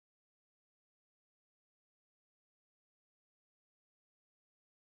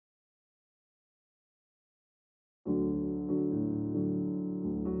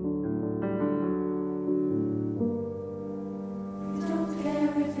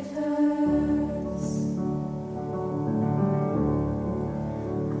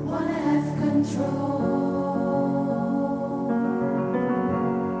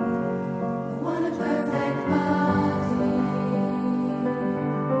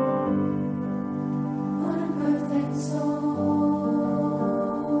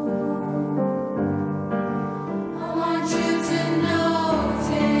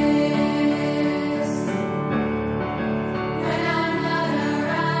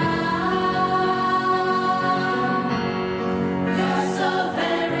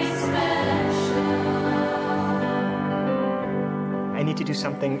do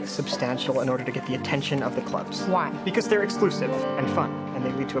something substantial in order to get the attention of the clubs. Why? Because they're exclusive and fun, and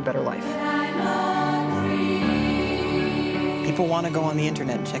they lead to a better life. People want to go on the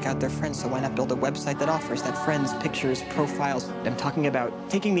internet and check out their friends, so why not build a website that offers that friends, pictures, profiles? I'm talking about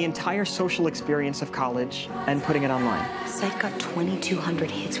taking the entire social experience of college and putting it online. The site got 2,200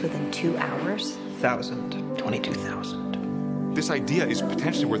 hits within 2 hours. 22,000. This idea is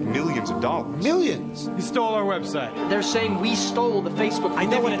potentially worth millions of dollars. Millions? He stole our website. They're saying we stole the Facebook. I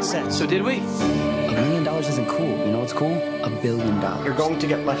know what it says. So did we? $1 million isn't cool. You know what's cool? $1 billion. You're going to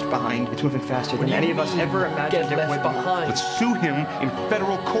get left behind. It's moving faster than any of us ever imagined Get it left would. behind. Let's sue him in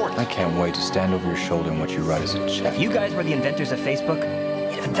federal court. I can't wait to stand over your shoulder and watch you write us a check. If you guys were the inventors of Facebook,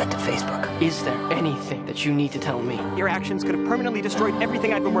 you'd have invented Facebook. Is there anything that you need to tell me? Your actions could have permanently destroyed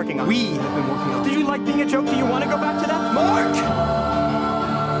everything I've been working on. We have been working on. Did you like being a joke? Do you want to go back to that? Mark!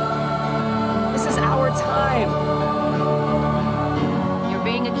 This is our time. You're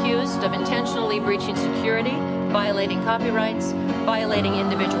being accused of intentionally breaching security, violating copyrights, violating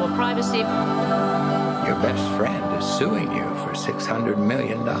individual privacy. Your best friend is suing you for $600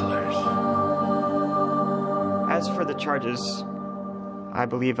 million. As for the charges, I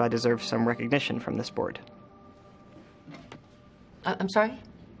believe I deserve some recognition from this board. I'm sorry?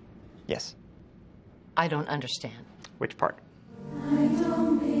 Yes. I don't understand. Which part?